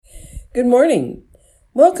Good morning.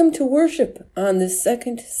 Welcome to worship on the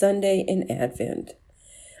second Sunday in Advent.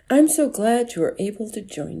 I'm so glad you are able to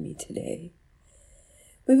join me today.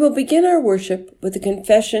 We will begin our worship with a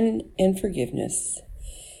confession and forgiveness.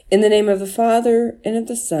 In the name of the Father, and of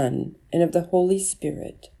the Son, and of the Holy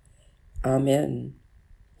Spirit. Amen.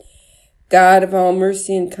 God of all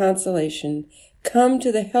mercy and consolation, come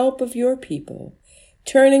to the help of your people,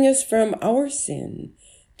 turning us from our sin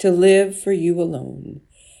to live for you alone.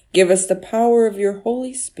 Give us the power of your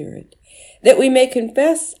Holy Spirit, that we may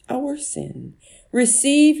confess our sin,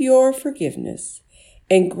 receive your forgiveness,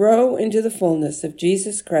 and grow into the fullness of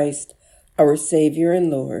Jesus Christ, our Savior and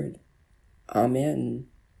Lord. Amen.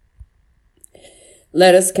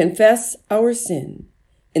 Let us confess our sin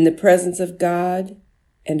in the presence of God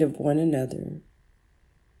and of one another.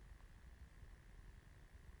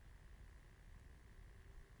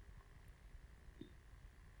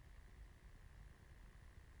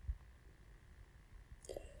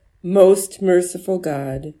 Most merciful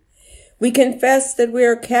God, we confess that we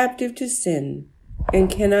are captive to sin and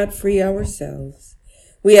cannot free ourselves.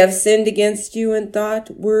 We have sinned against you in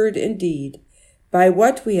thought, word, and deed, by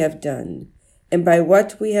what we have done and by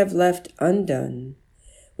what we have left undone.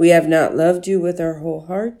 We have not loved you with our whole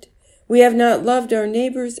heart. We have not loved our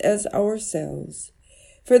neighbors as ourselves.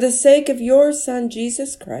 For the sake of your Son,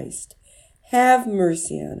 Jesus Christ, have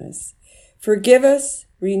mercy on us. Forgive us,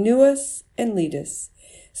 renew us, and lead us,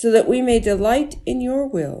 so that we may delight in your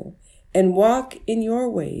will and walk in your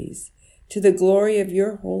ways, to the glory of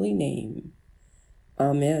your holy name.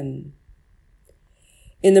 Amen.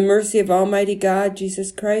 In the mercy of Almighty God,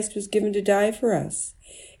 Jesus Christ was given to die for us,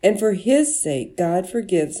 and for his sake God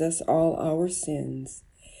forgives us all our sins.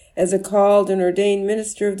 As a called and ordained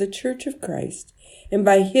minister of the Church of Christ, and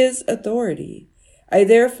by his authority, I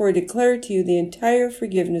therefore declare to you the entire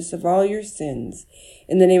forgiveness of all your sins,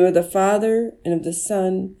 in the name of the Father, and of the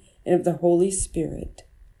Son, and of the Holy Spirit.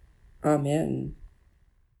 Amen.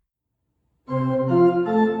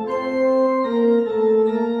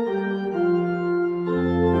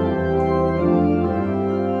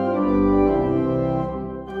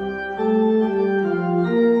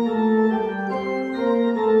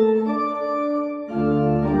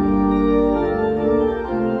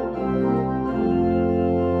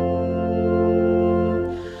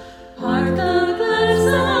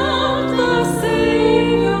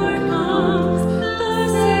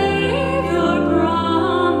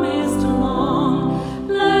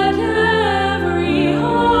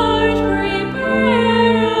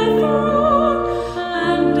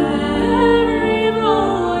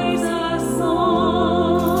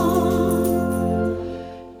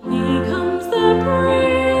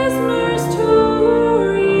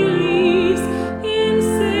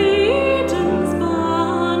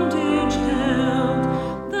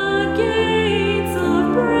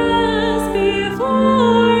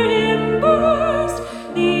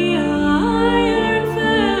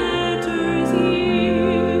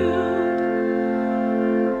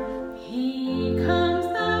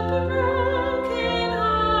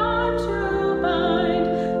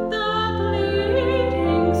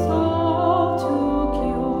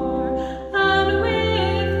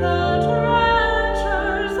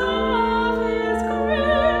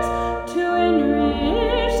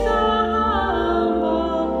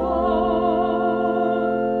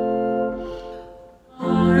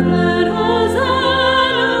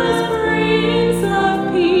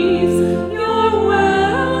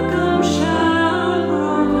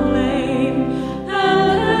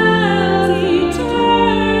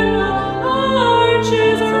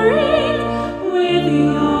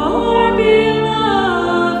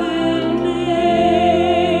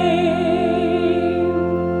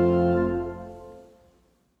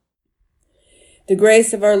 The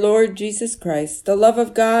grace of our Lord Jesus Christ, the love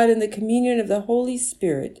of God, and the communion of the Holy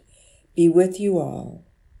Spirit be with you all.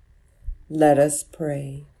 Let us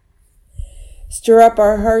pray. Stir up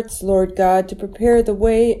our hearts, Lord God, to prepare the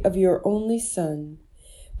way of your only Son.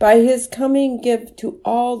 By his coming, give to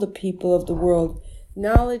all the people of the world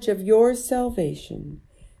knowledge of your salvation.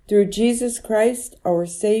 Through Jesus Christ, our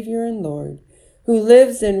Savior and Lord, who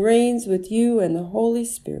lives and reigns with you and the Holy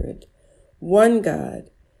Spirit, one God,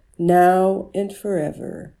 now and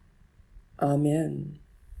forever. Amen.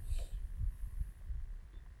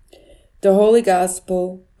 The Holy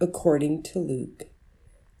Gospel according to Luke.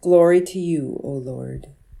 Glory to you, O Lord.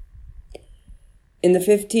 In the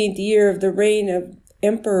 15th year of the reign of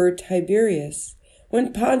Emperor Tiberius,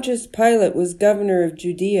 when Pontius Pilate was governor of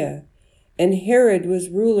Judea, and Herod was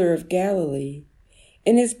ruler of Galilee,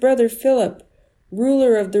 and his brother Philip,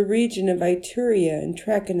 ruler of the region of Iturea and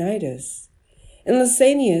Trachonitis, and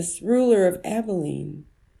Lysanias, ruler of Abilene.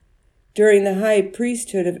 During the high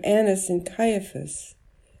priesthood of Annas and Caiaphas,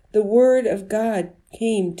 the word of God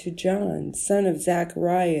came to John, son of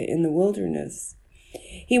Zechariah, in the wilderness.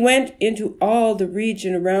 He went into all the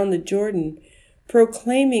region around the Jordan,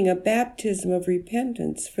 proclaiming a baptism of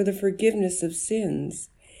repentance for the forgiveness of sins,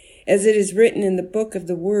 as it is written in the book of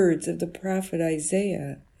the words of the prophet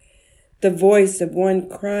Isaiah, the voice of one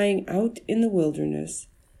crying out in the wilderness,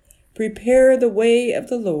 "Prepare the way of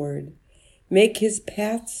the Lord, make his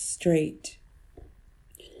paths straight."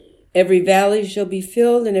 Every valley shall be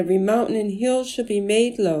filled, and every mountain and hill shall be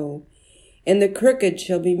made low, and the crooked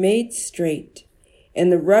shall be made straight,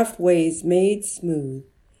 and the rough ways made smooth,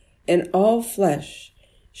 and all flesh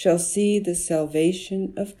shall see the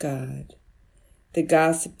salvation of God. The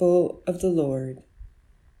gospel of the Lord.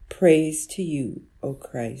 Praise to you, O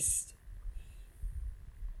Christ.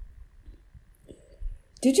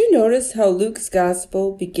 Did you notice how Luke's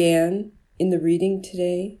gospel began in the reading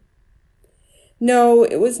today? No,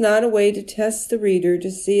 it was not a way to test the reader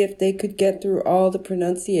to see if they could get through all the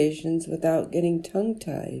pronunciations without getting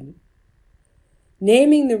tongue-tied.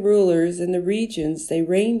 Naming the rulers and the regions they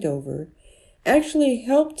reigned over actually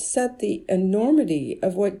helped set the enormity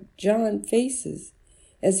of what John faces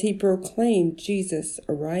as he proclaimed Jesus'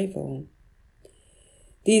 arrival.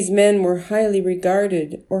 These men were highly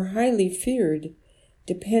regarded or highly feared,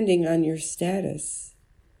 depending on your status.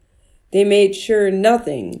 They made sure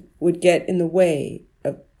nothing would get in the way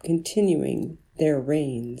of continuing their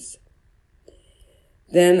reigns.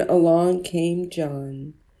 Then along came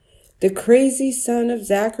John, the crazy son of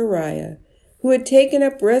Zechariah, who had taken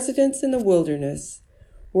up residence in the wilderness,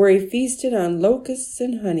 where he feasted on locusts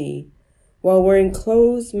and honey, while wearing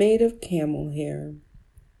clothes made of camel hair.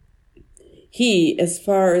 He, as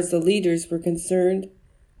far as the leaders were concerned,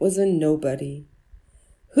 was a nobody.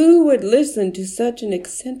 Who would listen to such an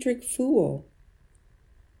eccentric fool?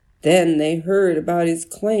 Then they heard about his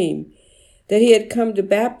claim that he had come to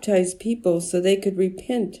baptize people so they could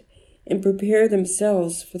repent and prepare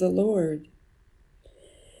themselves for the Lord.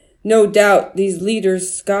 No doubt these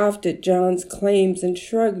leaders scoffed at John's claims and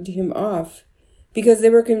shrugged him off because they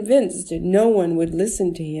were convinced no one would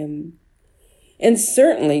listen to him, and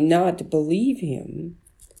certainly not believe him.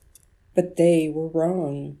 But they were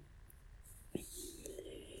wrong.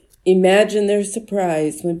 Imagine their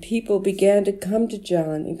surprise when people began to come to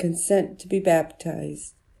John and consent to be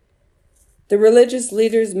baptized. The religious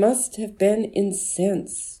leaders must have been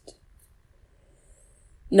incensed.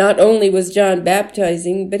 Not only was John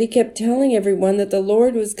baptizing, but he kept telling everyone that the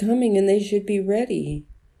Lord was coming and they should be ready.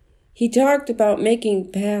 He talked about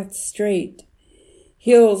making paths straight,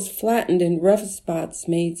 hills flattened and rough spots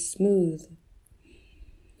made smooth.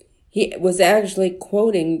 He was actually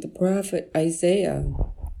quoting the prophet Isaiah.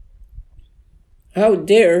 How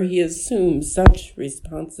dare he assume such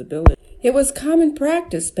responsibility? It was common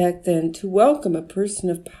practice back then to welcome a person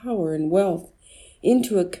of power and wealth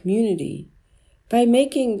into a community by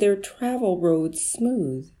making their travel roads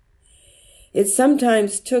smooth. It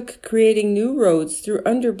sometimes took creating new roads through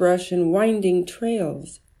underbrush and winding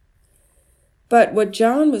trails. But what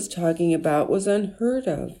John was talking about was unheard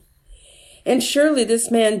of. And surely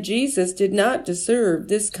this man Jesus did not deserve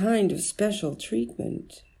this kind of special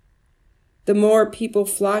treatment. The more people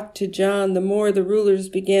flocked to John, the more the rulers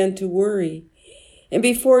began to worry. And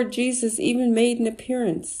before Jesus even made an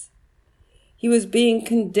appearance, he was being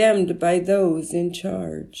condemned by those in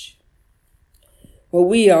charge. Well,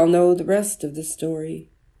 we all know the rest of the story.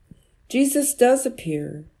 Jesus does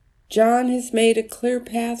appear. John has made a clear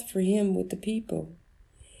path for him with the people.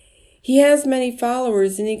 He has many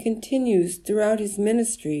followers, and he continues throughout his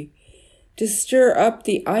ministry to stir up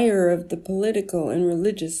the ire of the political and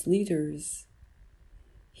religious leaders.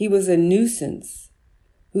 He was a nuisance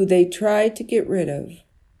who they tried to get rid of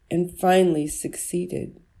and finally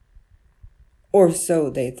succeeded. Or so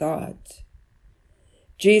they thought.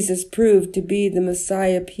 Jesus proved to be the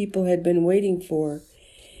Messiah people had been waiting for,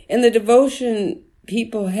 and the devotion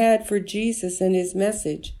people had for Jesus and his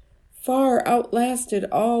message far outlasted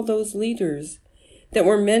all those leaders that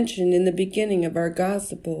were mentioned in the beginning of our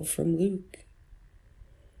gospel from Luke.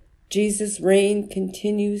 Jesus' reign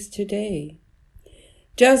continues today.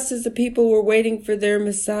 Just as the people were waiting for their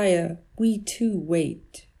Messiah, we too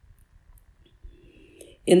wait.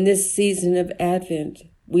 In this season of Advent,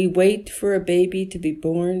 we wait for a baby to be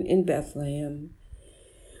born in Bethlehem.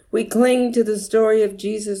 We cling to the story of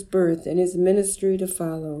Jesus' birth and his ministry to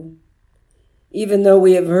follow. Even though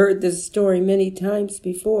we have heard this story many times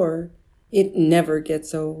before, it never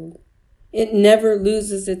gets old. It never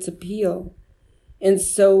loses its appeal. And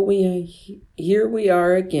so here we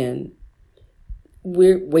are again,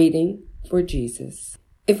 we're waiting for Jesus.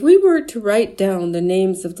 If we were to write down the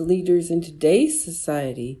names of the leaders in today's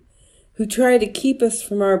society who try to keep us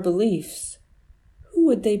from our beliefs, who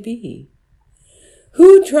would they be?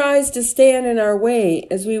 Who tries to stand in our way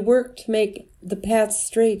as we work to make the path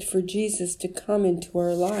straight for Jesus to come into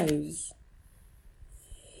our lives?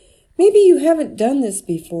 Maybe you haven't done this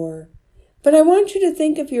before, but I want you to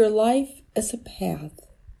think of your life as a path.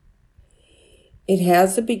 It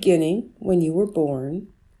has a beginning when you were born.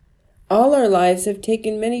 All our lives have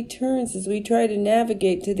taken many turns as we try to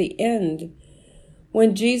navigate to the end,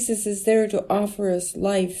 when Jesus is there to offer us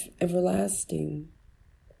life everlasting.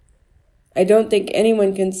 I don't think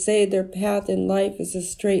anyone can say their path in life is a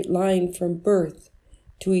straight line from birth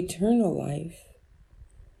to eternal life.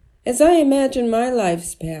 As I imagine my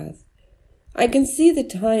life's path, I can see the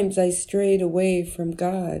times I strayed away from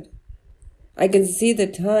God. I can see the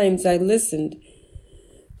times I listened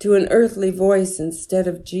to an earthly voice instead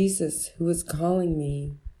of Jesus who was calling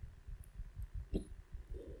me.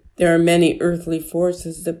 There are many earthly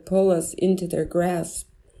forces that pull us into their grasp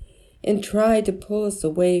and try to pull us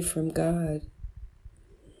away from God.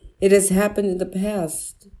 It has happened in the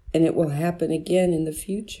past, and it will happen again in the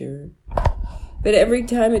future. But every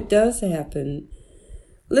time it does happen,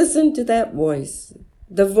 listen to that voice,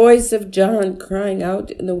 the voice of John crying out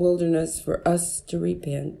in the wilderness for us to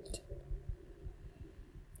repent.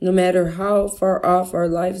 No matter how far off our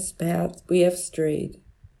life's path we have strayed,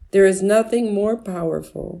 there is nothing more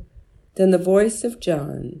powerful than the voice of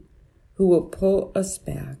John who will pull us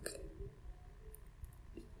back.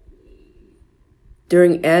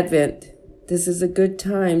 During Advent, this is a good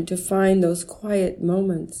time to find those quiet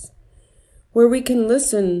moments where we can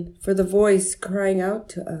listen for the voice crying out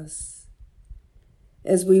to us.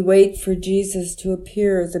 As we wait for Jesus to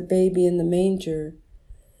appear as a baby in the manger,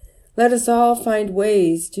 let us all find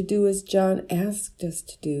ways to do as John asked us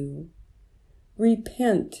to do.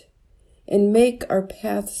 Repent and make our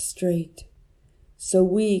path straight so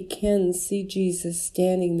we can see Jesus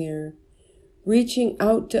standing there, reaching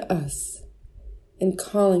out to us and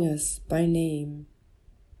calling us by name.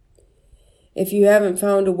 If you haven't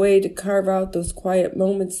found a way to carve out those quiet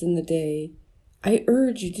moments in the day, I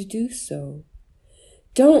urge you to do so.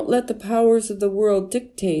 Don't let the powers of the world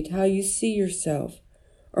dictate how you see yourself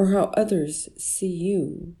or how others see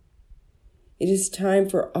you. It is time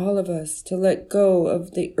for all of us to let go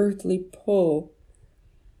of the earthly pull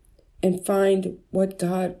and find what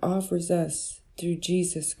God offers us through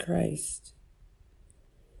Jesus Christ.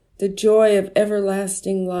 The joy of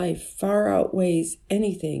everlasting life far outweighs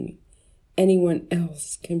anything anyone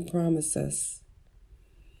else can promise us.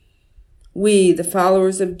 We, the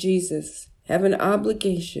followers of Jesus, have an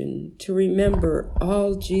obligation to remember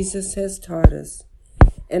all Jesus has taught us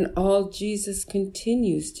and all Jesus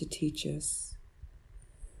continues to teach us.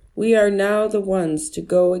 We are now the ones to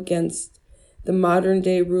go against the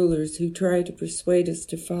modern-day rulers who try to persuade us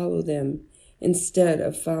to follow them instead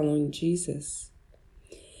of following Jesus.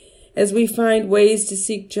 As we find ways to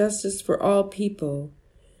seek justice for all people,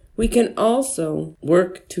 we can also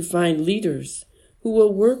work to find leaders who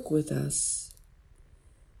will work with us.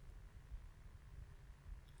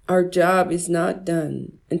 Our job is not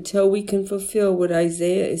done until we can fulfill what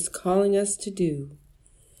Isaiah is calling us to do,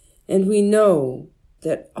 and we know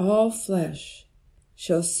that all flesh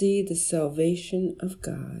shall see the salvation of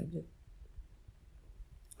God.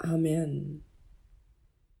 Amen.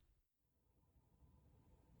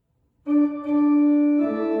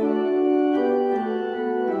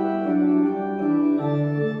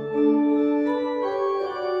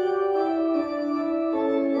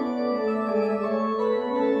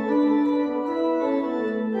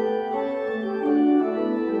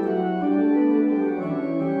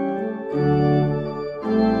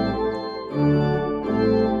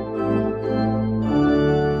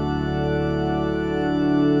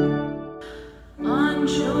 On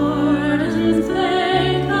Jordan's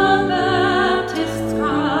bank, the Baptist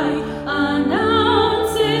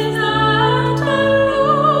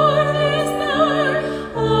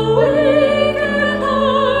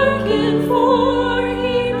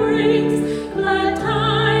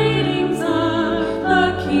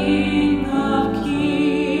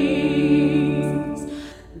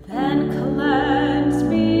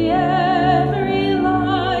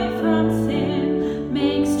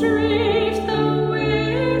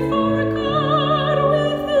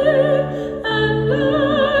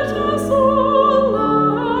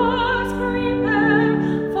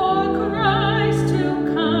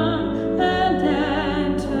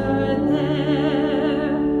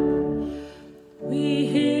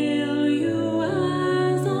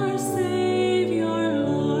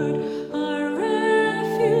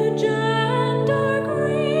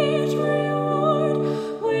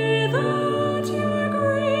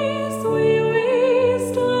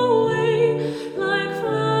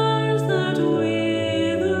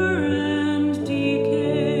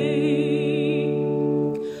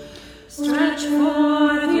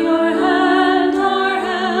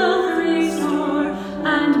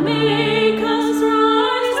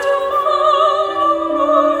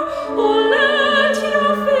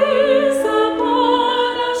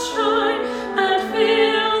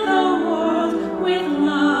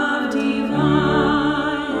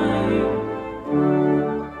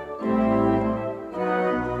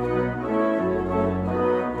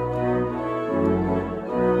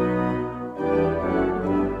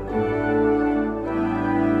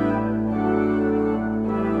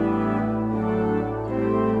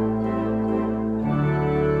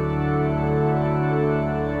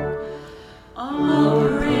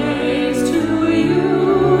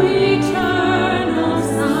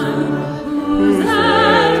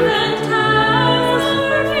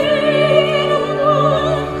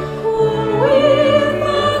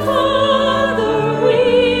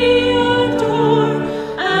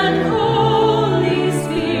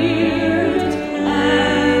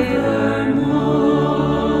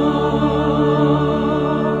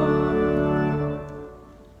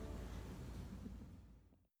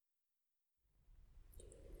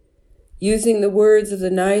Using the words of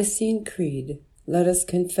the Nicene Creed, let us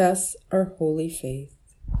confess our holy faith.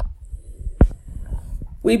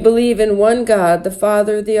 We believe in one God, the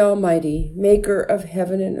Father, the Almighty, maker of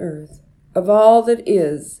heaven and earth, of all that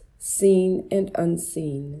is, seen and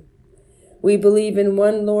unseen. We believe in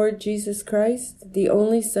one Lord Jesus Christ, the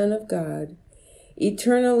only Son of God,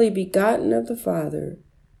 eternally begotten of the Father,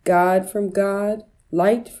 God from God,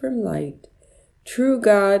 light from light, true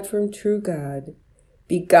God from true God,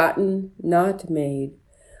 begotten, not made,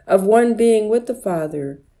 of one being with the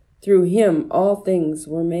Father. Through him all things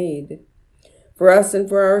were made. For us and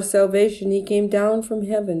for our salvation he came down from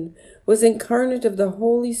heaven, was incarnate of the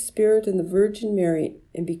Holy Spirit and the Virgin Mary,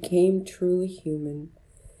 and became truly human.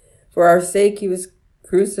 For our sake he was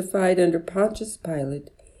crucified under Pontius Pilate.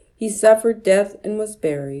 He suffered death and was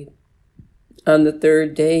buried. On the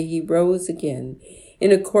third day he rose again,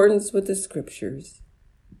 in accordance with the Scriptures.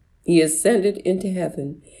 He ascended into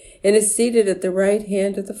heaven, and is seated at the right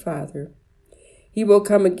hand of the Father. He will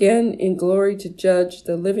come again in glory to judge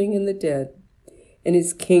the living and the dead, and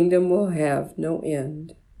his kingdom will have no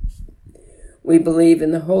end. We believe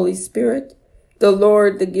in the Holy Spirit, the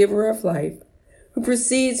Lord, the giver of life, who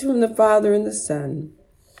proceeds from the Father and the Son,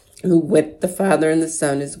 who with the Father and the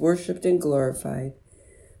Son is worshipped and glorified,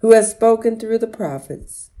 who has spoken through the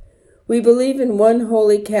prophets. We believe in one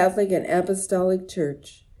holy Catholic and Apostolic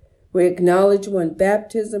Church. We acknowledge one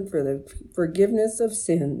baptism for the forgiveness of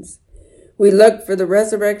sins. We look for the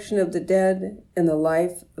resurrection of the dead and the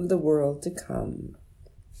life of the world to come.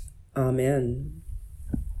 Amen.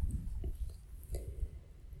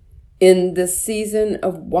 In the season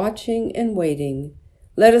of watching and waiting,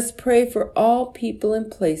 let us pray for all people and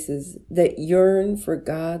places that yearn for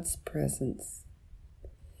God's presence.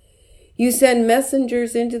 You send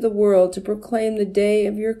messengers into the world to proclaim the day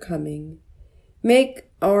of your coming. Make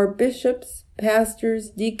our bishops, pastors,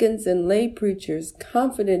 deacons, and lay preachers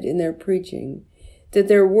confident in their preaching, that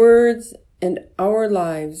their words and our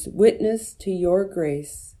lives witness to your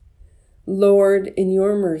grace. Lord, in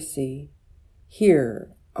your mercy,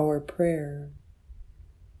 hear our prayer.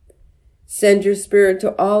 Send your Spirit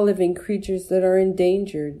to all living creatures that are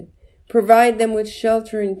endangered. Provide them with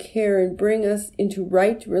shelter and care, and bring us into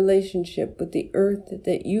right relationship with the earth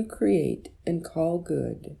that you create and call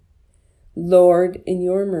good. Lord, in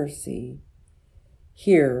your mercy,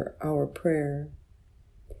 hear our prayer.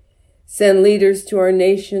 Send leaders to our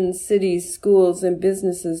nations, cities, schools, and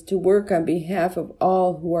businesses to work on behalf of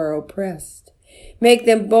all who are oppressed. Make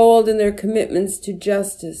them bold in their commitments to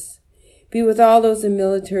justice. Be with all those in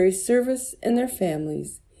military service and their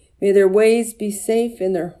families. May their ways be safe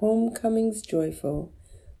and their homecomings joyful.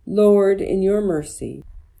 Lord, in your mercy,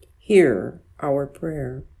 hear our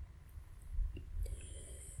prayer.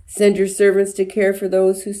 Send your servants to care for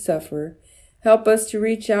those who suffer. Help us to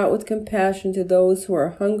reach out with compassion to those who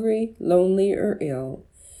are hungry, lonely, or ill,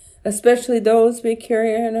 especially those we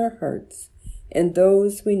carry in our hearts and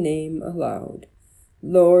those we name aloud.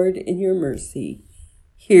 Lord, in your mercy,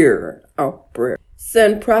 hear our prayer.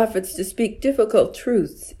 Send prophets to speak difficult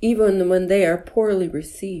truths, even when they are poorly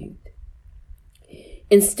received.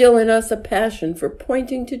 Instill in us a passion for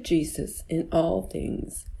pointing to Jesus in all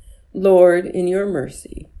things. Lord, in your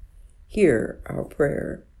mercy, hear our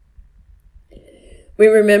prayer. We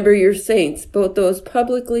remember your saints, both those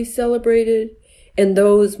publicly celebrated and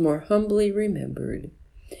those more humbly remembered.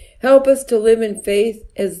 Help us to live in faith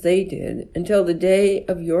as they did until the day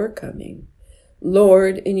of your coming.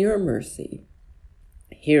 Lord, in your mercy,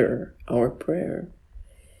 hear our prayer.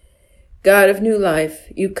 God of new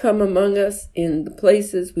life, you come among us in the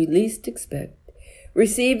places we least expect.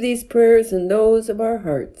 Receive these prayers and those of our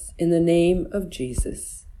hearts in the name of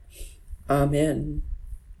Jesus. Amen.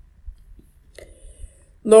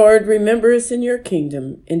 Lord, remember us in your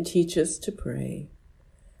kingdom and teach us to pray.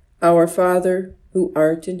 Our Father, who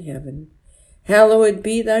art in heaven, hallowed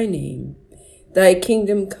be thy name. Thy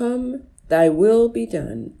kingdom come, thy will be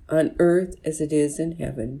done, on earth as it is in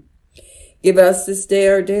heaven. Give us this day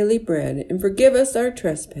our daily bread, and forgive us our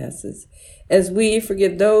trespasses, as we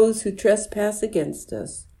forgive those who trespass against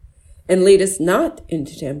us. And lead us not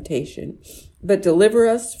into temptation, but deliver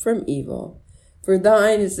us from evil. For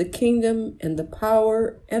thine is the kingdom, and the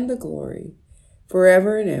power, and the glory,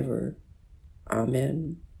 forever and ever.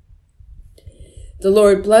 Amen. The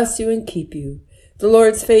Lord bless you and keep you. The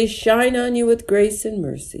Lord's face shine on you with grace and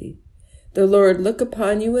mercy. The Lord look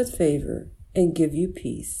upon you with favor and give you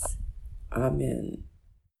peace. Amen.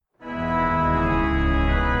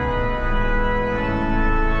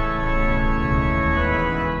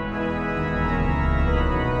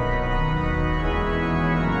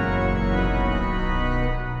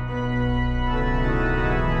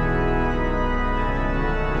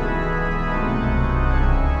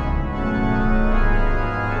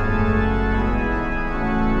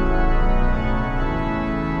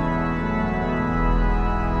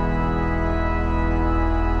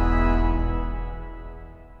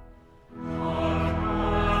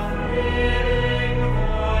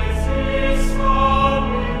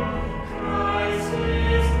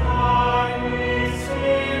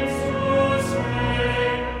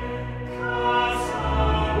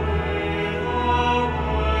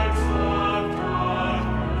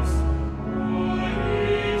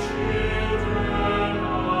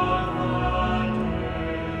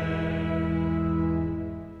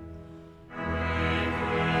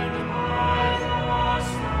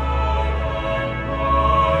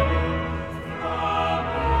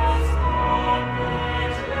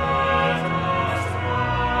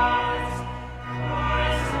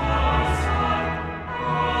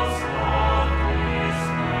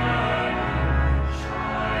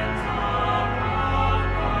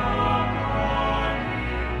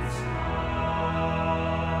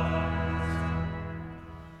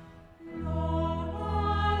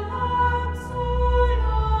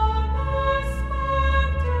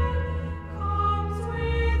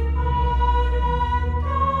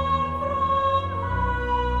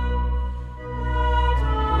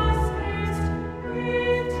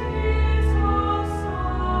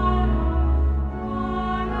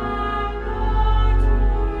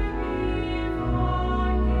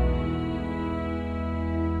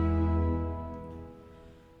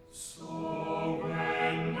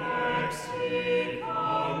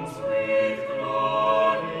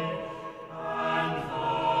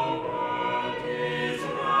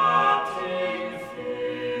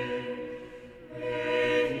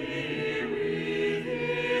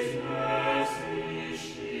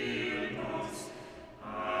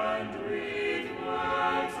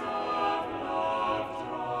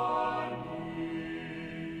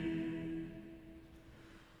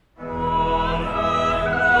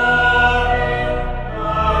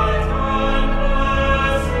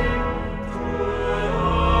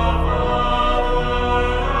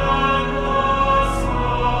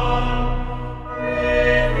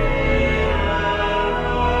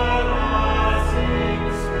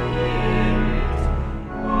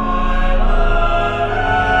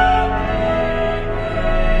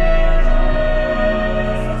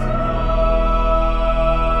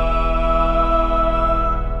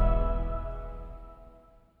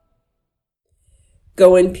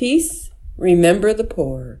 Go in peace. Remember the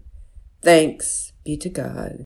poor. Thanks be to God.